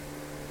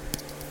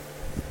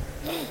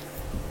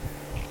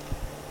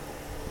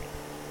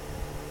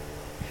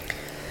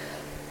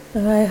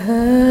I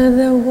heard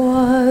there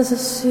was a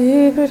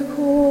secret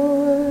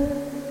chord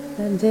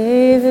that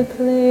David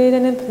played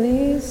and it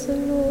pleased the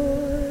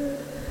Lord,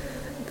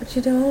 but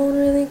you don't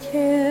really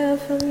care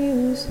for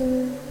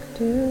music,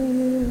 do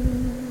you?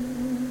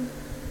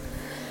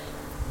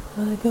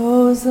 Well, it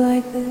goes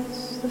like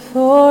this: the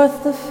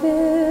fourth, the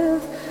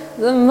fifth,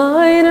 the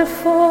minor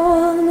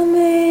fall, and the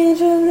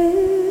major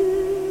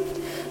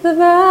lift, the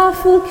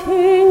baffled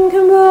king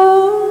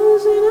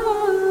composing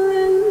hallelujah,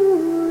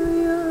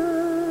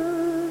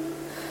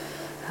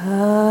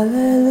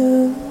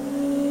 hallelujah,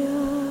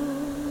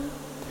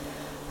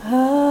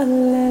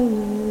 hallelujah,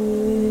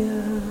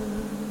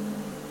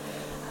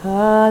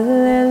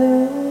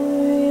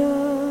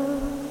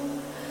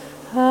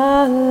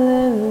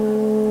 hallelujah.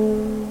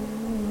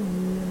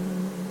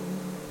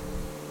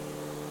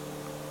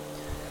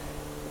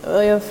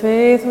 Well, your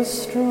faith was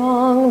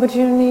strong, but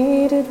you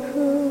needed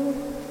proof.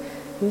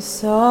 You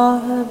saw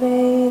her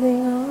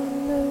bathing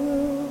on the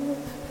roof,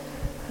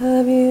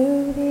 her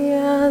beauty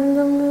and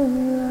the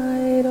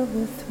moonlight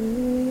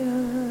overthrew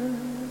you.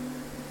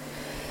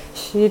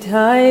 She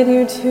tied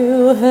you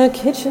to her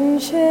kitchen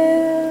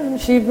chair, and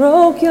she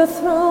broke your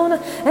throne,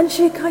 and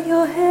she cut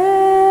your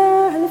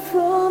hair, and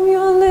from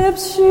your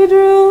lips she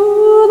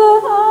drew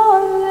the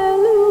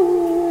hallelujah,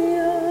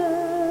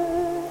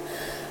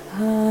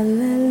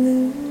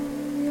 hallelujah,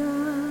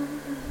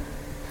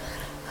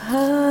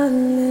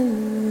 hallelujah,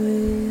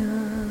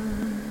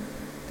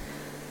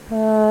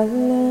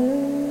 hallelujah,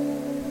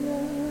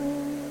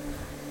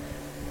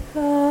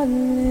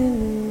 hallelujah.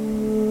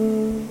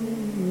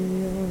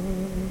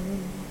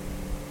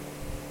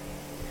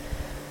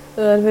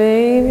 But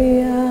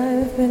baby,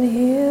 I've been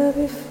here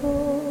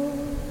before.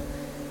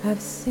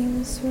 I've seen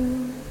this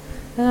room,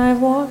 and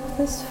I've walked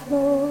this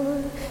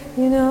floor.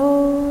 You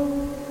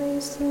know, I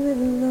used to live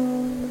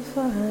alone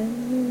before I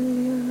knew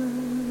you.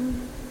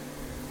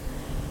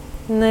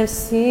 And I've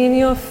seen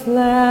your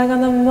flag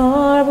on the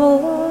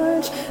marble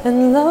arch,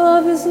 and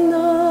love is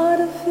not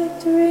a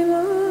victory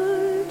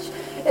march.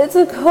 It's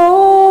a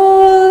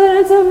cold and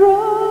it's a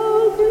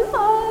broken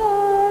hallelujah,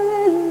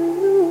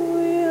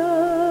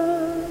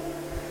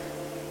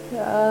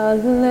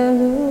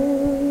 hallelujah,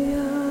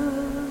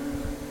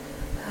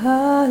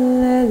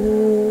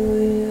 hallelujah,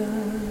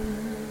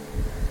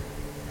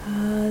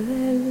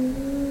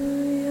 hallelujah,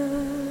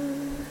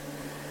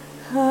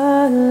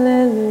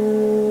 hallelujah.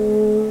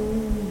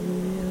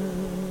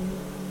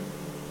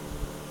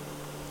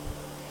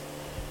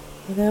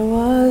 There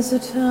was a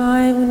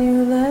time when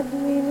you let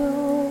me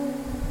know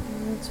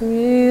what's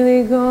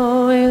really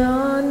going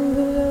on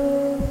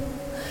below,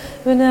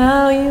 but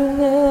now you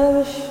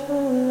never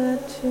show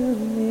that to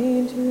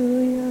me, do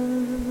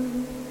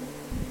you?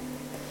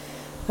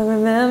 I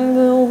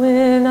remember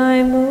when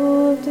I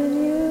moved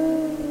in you,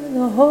 and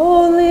the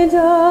holy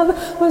dove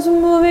was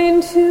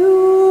moving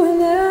too,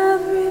 and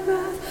every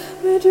breath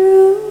we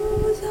drew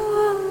was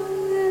hallelujah,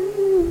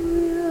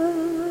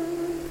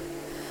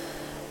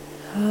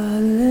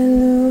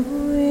 hallelujah,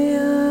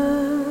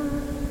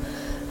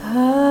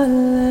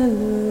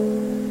 hallelujah,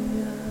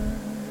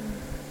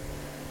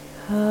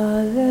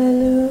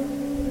 hallelujah,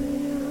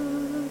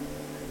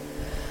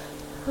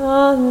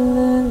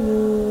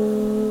 hallelujah.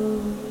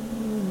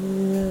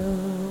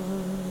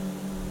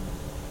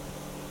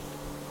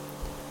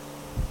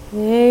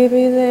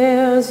 Maybe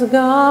there's a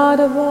God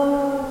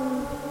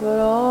above, but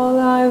all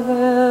I've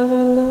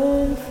ever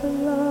learned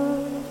from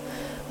love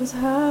was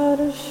how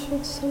to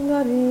shoot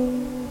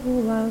somebody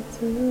who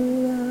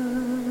outthrew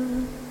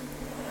love.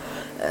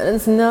 And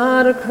it's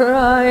not a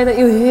cry that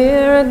you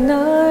hear at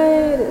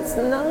night, it's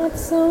not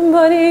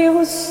somebody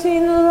who's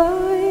seen the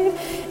light,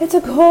 it's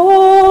a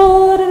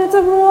cold and it's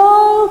a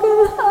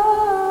broken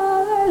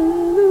hallelujah,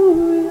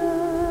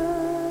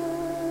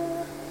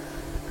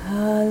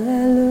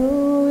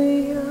 hallelujah,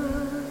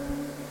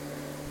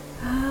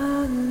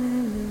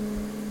 hallelujah,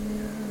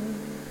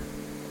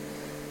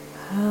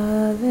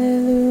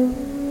 hallelujah,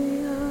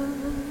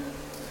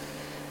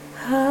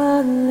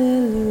 hallelujah.